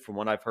perspective, from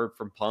what I've heard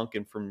from Punk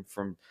and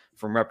from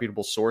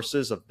reputable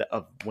sources of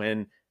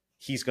when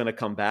he's going to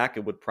come back,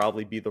 it would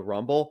probably be the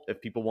Rumble.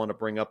 If people want to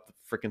bring up the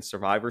freaking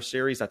Survivor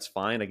Series, that's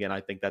fine. Again,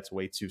 I think that's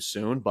way too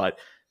soon, but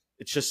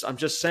I'm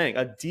just saying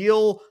a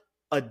deal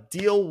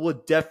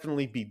would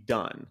definitely be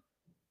done,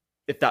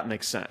 if that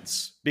makes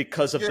sense,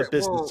 because of the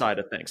business side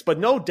of things. But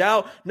no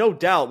doubt,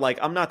 like,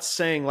 I'm not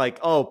saying like,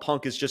 oh,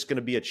 Punk is just going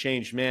to be a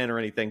changed man or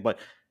anything, but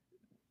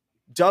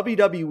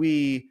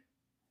WWE,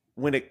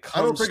 when it comes,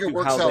 I don't think it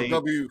works out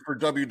for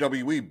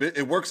WWE.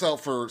 It works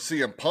out for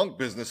CM Punk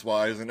business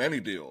wise in any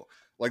deal.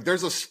 Like,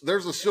 there's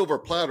a silver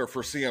platter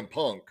for CM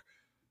Punk.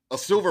 A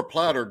silver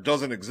platter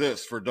doesn't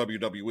exist for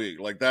WWE.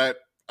 Like that,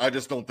 I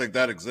just don't think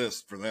that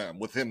exists for them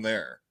with him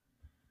there.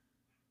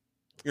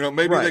 You know,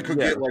 maybe they could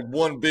get like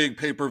one big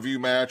pay-per-view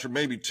match or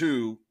maybe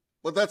two,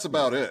 but that's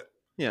about it.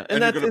 Yeah,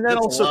 and that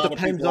also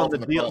depends on the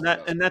deal,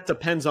 and that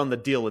depends on the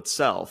deal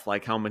itself.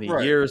 Like, how many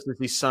years is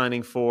he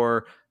signing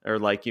for? or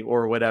like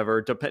or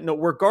whatever. No,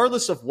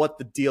 regardless of what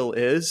the deal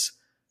is,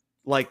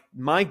 like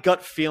my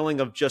gut feeling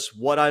of just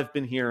what I've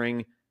been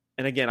hearing,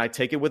 and again, I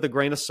take it with a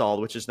grain of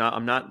salt, which is not,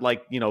 I'm not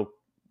like,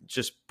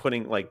 just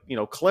putting like,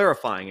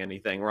 clarifying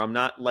anything, or I'm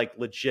not like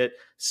legit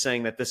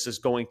saying that this is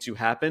going to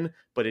happen,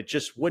 but it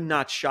just would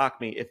not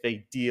shock me if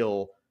a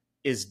deal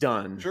is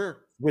done Sure.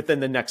 within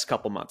the next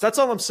couple months. That's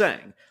all I'm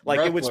saying.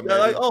 Like it was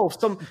like,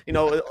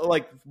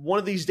 like one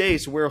of these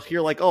days we'll hear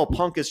like, oh,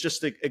 Punk has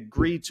just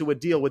agreed to a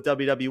deal with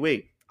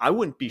WWE. I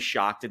wouldn't be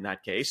shocked in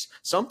that case.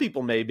 Some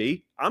people may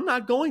be. I'm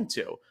not going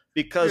to,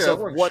 because of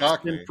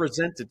what's been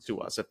presented to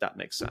us, if that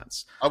makes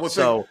sense. I would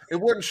think it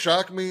wouldn't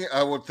shock me.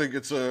 I would think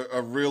it's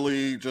a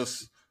really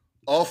just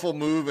awful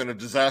move and a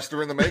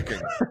disaster in the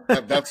making.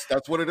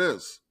 That's what it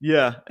is.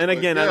 Yeah, and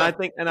again, and I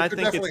think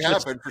definitely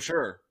happened for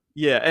sure.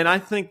 Yeah, and I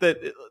think that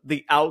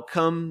the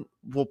outcome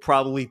will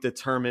probably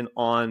determine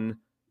on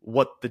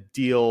what the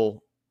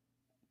deal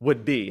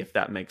would be, if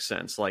that makes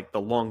sense. Like the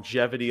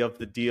longevity of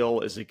the deal.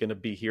 Is it going to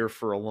be here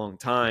for a long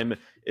time?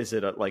 Is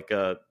it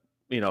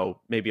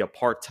maybe a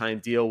part-time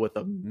deal with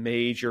a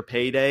major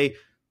payday?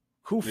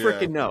 Who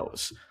freaking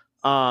knows?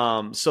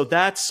 So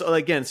that's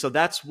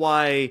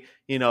why,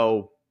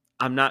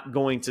 I'm not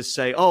going to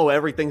say, oh,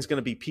 everything's going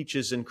to be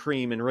peaches and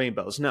cream and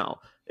rainbows. No,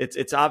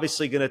 it's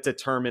obviously going to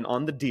determine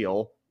on the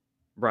deal,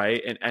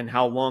 right? And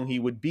how long he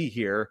would be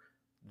here,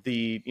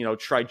 the,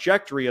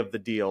 trajectory of the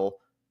deal,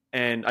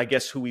 and I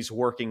guess who he's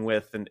working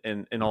with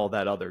and all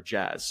that other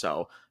jazz.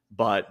 So,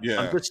 but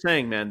I'm just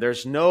saying, man,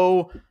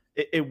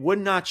 it would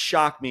not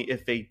shock me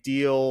if a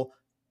deal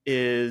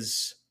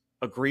is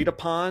agreed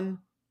upon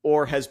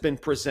or has been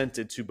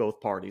presented to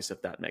both parties,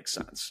 if that makes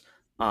sense.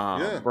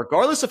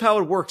 Regardless of how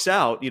it works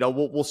out,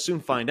 we'll soon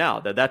find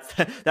out.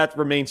 That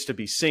remains to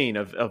be seen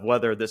of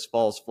whether this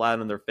falls flat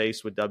on their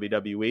face with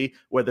WWE,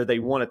 whether they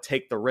want to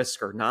take the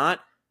risk or not.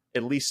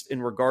 At least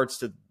in regards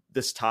to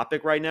this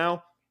topic right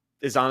now,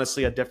 is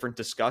honestly a different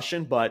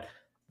discussion. But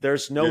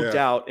there's no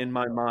doubt in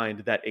my mind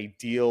that a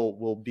deal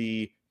will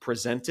be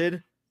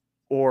presented,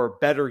 or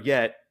better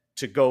yet,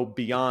 to go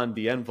beyond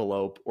the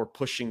envelope or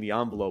pushing the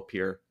envelope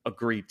here,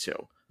 agreed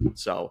to.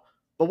 So,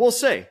 but we'll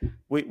see.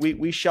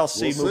 We shall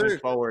see moving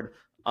forward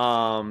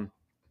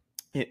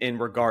in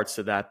regards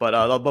to that.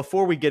 But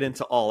before we get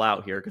into All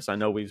Out here, because I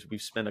know we've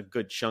spent a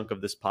good chunk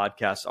of this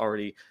podcast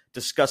already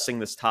discussing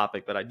this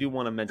topic, but I do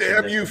want to mention.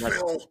 Damn you,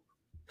 Phil!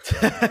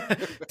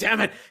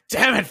 Damn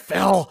it,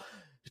 Phil!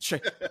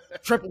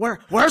 Trip,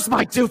 where's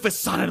my doofus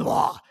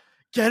son-in-law?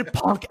 Get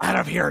Punk out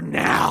of here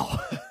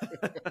now!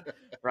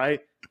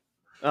 Right?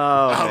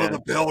 Out of the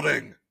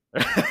building.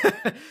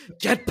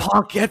 Get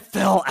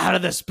Phil out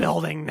of this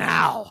building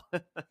now.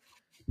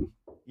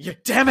 You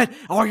damn it,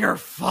 or you're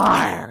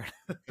fired.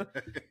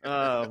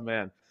 Oh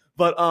man.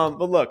 But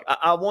look,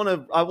 I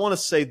want to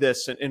say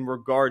this in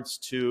regards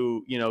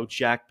to,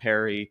 Jack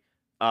Perry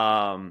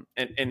and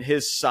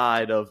his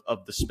side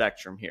of the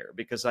spectrum here,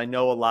 because I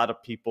know a lot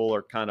of people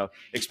are kind of,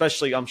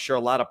 especially I'm sure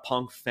a lot of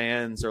Punk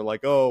fans are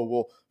like, oh,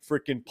 well,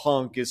 freaking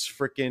Punk is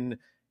freaking,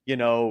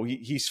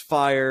 he's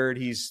fired.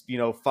 He's,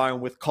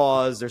 firing with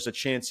cause. There's a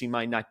chance he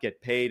might not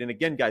get paid. And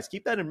again, guys,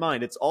 keep that in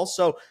mind. It's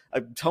also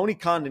Tony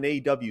Khan and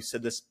AEW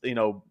said this,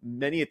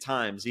 many a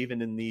times,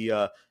 even in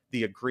the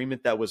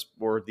agreement that was,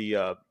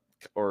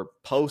 or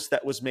post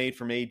that was made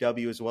from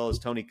AEW as well as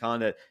Tony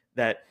Khan,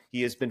 that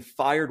he has been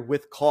fired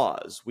with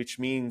cause, which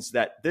means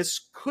that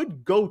this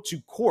could go to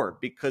court,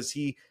 because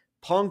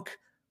Punk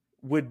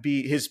would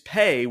be, his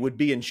pay would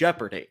be in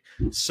jeopardy.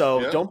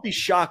 So don't be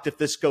shocked if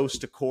this goes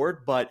to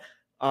court. But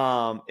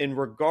in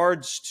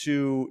regards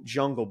to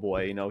Jungle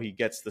Boy, he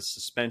gets the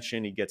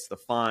suspension, he gets the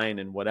fine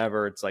and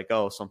whatever. It's like,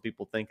 oh, some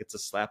people think it's a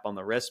slap on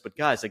the wrist. But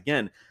guys,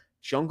 again,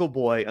 Jungle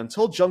Boy,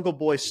 until Jungle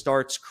Boy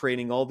starts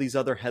creating all these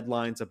other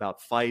headlines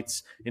about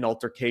fights and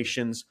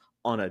altercations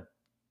on a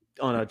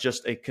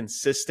just a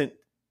consistent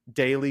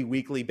daily,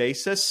 weekly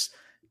basis,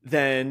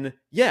 then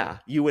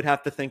you would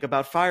have to think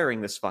about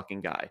firing this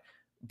fucking guy.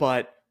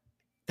 But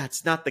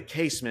that's not the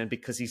case, man,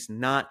 because he's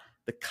not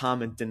the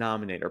common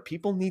denominator.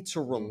 People need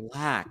to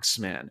relax,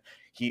 man.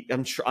 He's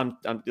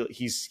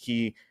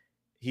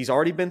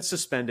already been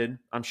suspended.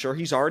 I'm sure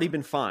he's already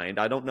been fined.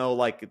 I don't know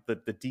like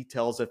the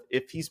details of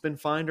if he's been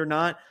fined or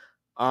not.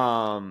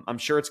 I'm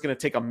sure it's going to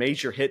take a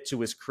major hit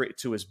to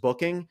his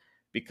booking,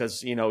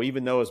 because,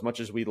 even though as much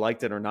as we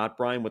liked it or not,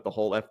 Brian, with the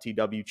whole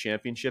FTW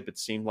championship, it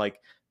seemed like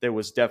there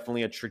was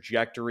definitely a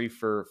trajectory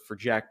for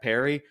Jack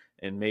Perry,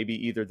 and maybe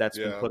either that's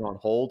been put on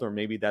hold, or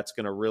maybe that's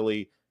going to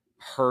really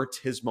hurt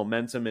his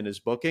momentum in his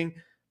booking.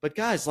 But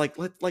guys,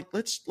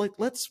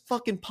 let's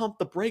fucking pump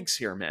the brakes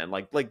here, man.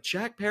 Like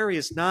Jack Perry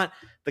is not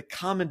the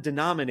common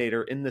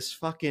denominator in this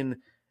fucking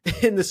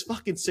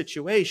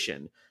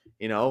situation.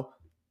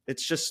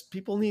 It's just,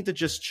 people need to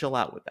just chill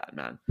out with that,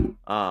 man.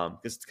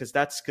 Because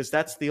that's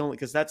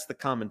the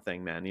common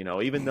thing, man.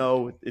 Even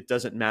though it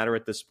doesn't matter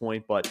at this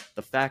point, but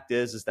the fact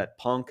is that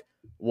Punk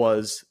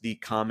was the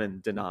common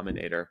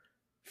denominator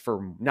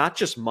for not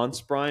just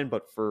months, Brian,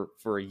 but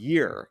for a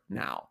year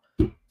now.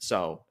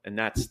 So, and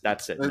that's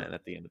it, man,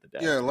 at the end of the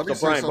day. Yeah, let me So,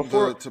 say Brian,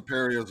 something to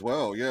Perry as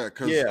well. Yeah,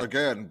 because yeah,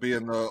 again,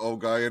 being the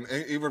old guy, and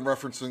even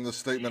referencing the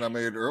statement I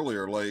made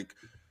earlier, like,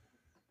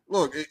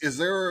 look, is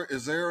there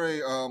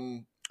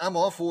a I'm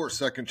all for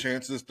second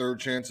chances, third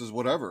chances,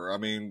 whatever. I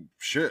mean,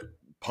 shit,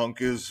 Punk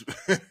is,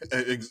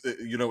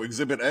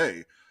 Exhibit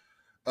A.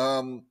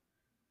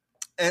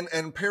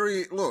 And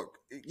Perry, look,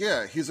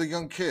 yeah, he's a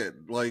young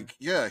kid. Like,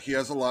 yeah, he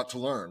has a lot to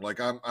learn. Like,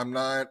 I'm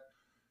not,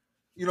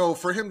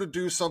 for him to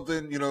do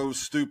something,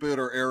 stupid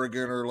or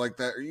arrogant or like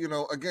that,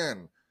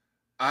 again,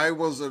 I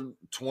was a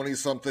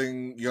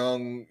 20-something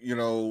young,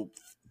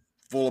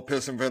 full of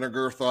piss and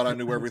vinegar, thought I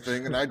knew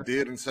everything, and I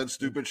did and said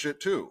stupid shit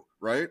too,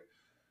 right?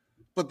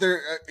 But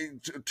there,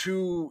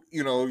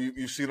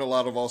 you've seen a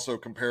lot of also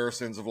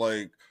comparisons of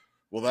like,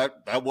 well,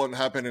 that wouldn't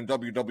happen in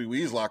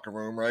WWE's locker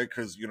room, right?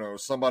 Because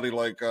somebody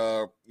like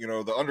the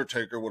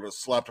Undertaker would have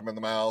slapped him in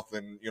the mouth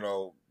and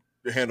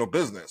handle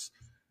business,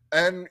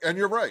 and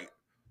you're right.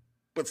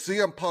 But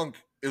CM Punk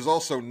is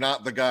also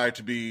not the guy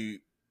to be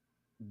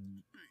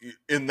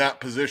in that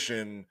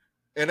position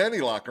in any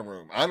locker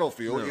room. I don't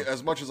feel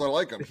as much as I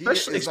like him.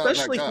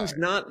 Especially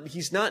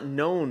he's not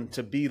known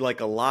to be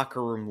like a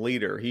locker room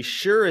leader. He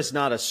sure is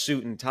not a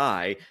suit and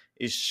tie.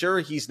 Is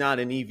sure he's not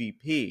an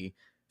EVP.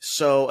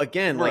 So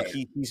again, right. like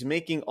he's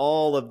making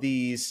all of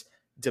these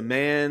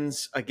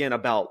demands again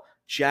about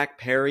Jack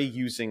Perry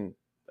using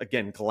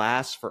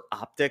glass for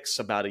optics,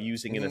 about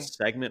using in a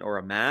segment or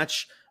a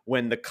match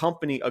when the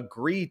company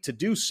agreed to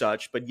do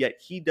such, but yet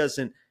he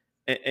doesn't.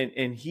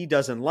 And he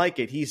doesn't like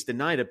it. He's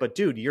denied it. But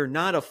dude, you're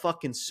not a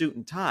fucking suit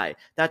and tie.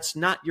 That's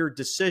not your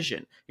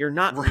decision. You're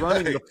not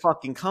running the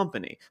fucking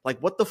company. Like,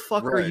 what the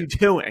fuck are you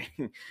doing?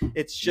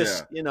 It's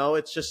just,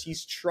 it's just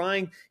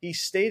he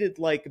stated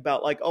like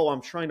about like, oh,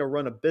 I'm trying to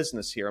run a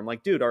business here. I'm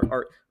like, dude,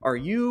 are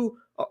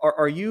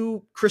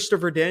you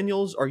Christopher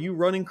Daniels? Are you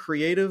running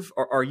creative?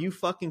 Are you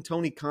fucking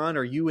Tony Khan?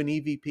 Are you an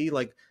EVP?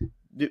 Like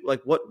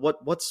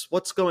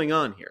what's going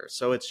on here?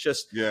 So it's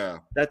just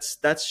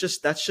that's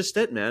just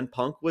it, man.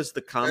 Punk was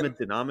the common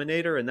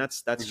denominator, and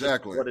that's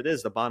exactly just what it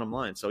is, the bottom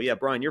line. So yeah,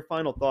 Brian, your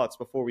final thoughts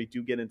before we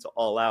do get into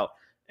All Out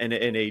and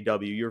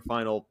AEW, your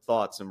final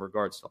thoughts in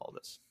regards to all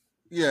this.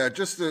 Yeah,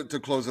 just to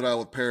close it out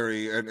with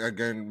Perry, and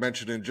again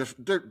mentioning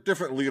just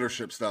different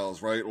leadership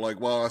styles, right? Like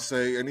while I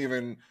say, and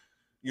even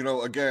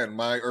again,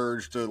 my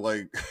urge to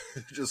like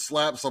just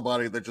slap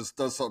somebody that just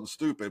does something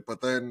stupid,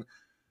 but then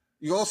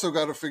you also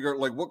got to figure out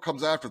like what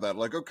comes after that.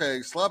 Like,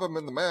 okay, slap him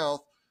in the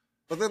mouth,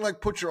 but then like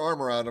put your arm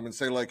around him and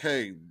say like,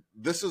 hey,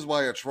 this is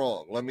why it's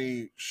wrong. Let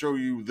me show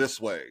you this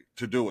way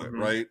to do it,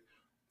 right?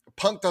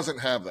 Punk doesn't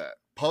have that.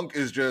 Punk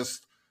is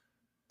just,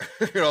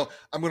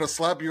 I'm going to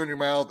slap you in your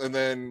mouth and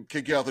then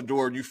kick you out the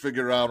door and you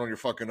figure it out on your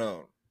fucking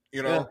own,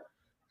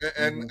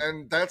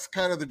 And that's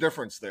kind of the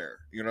difference there,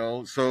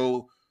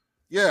 So,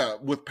 yeah,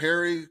 with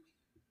Perry,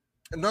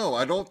 no,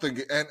 I don't think,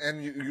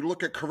 and you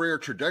look at career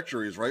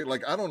trajectories, right?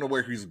 Like, I don't know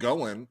where he's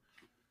going,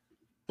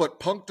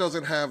 but Punk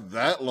doesn't have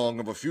that long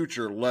of a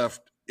future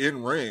left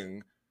in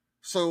ring.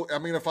 So, I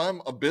mean, if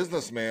I'm a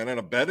businessman and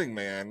a betting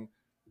man,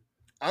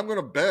 I'm going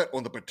to bet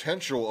on the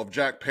potential of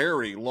Jack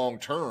Perry long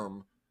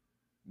term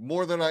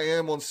more than I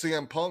am on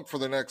CM Punk for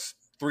the next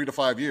 3 to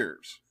 5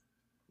 years,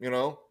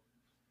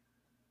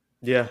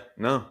 Yeah,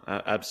 no,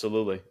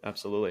 absolutely.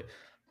 Absolutely.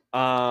 So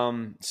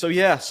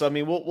I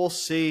mean, we'll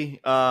see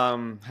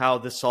how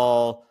this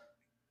all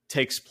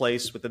takes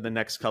place within the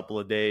next couple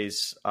of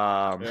days.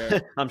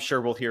 I'm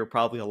sure we'll hear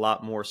probably a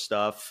lot more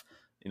stuff.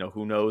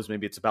 Who knows?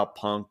 Maybe it's about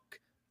Punk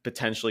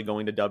potentially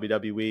going to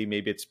WWE.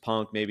 Maybe it's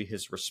Punk. Maybe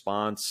his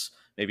response.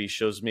 Maybe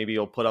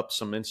he'll put up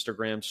some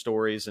Instagram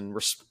stories in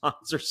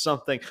response or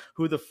something.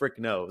 Who the frick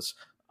knows?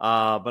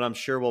 But I'm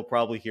sure we'll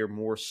probably hear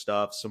more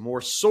stuff, some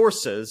more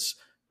sources,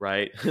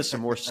 right?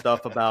 Some more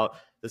stuff about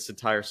this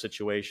entire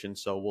situation.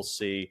 So we'll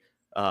see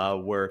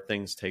where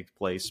things take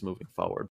place moving forward.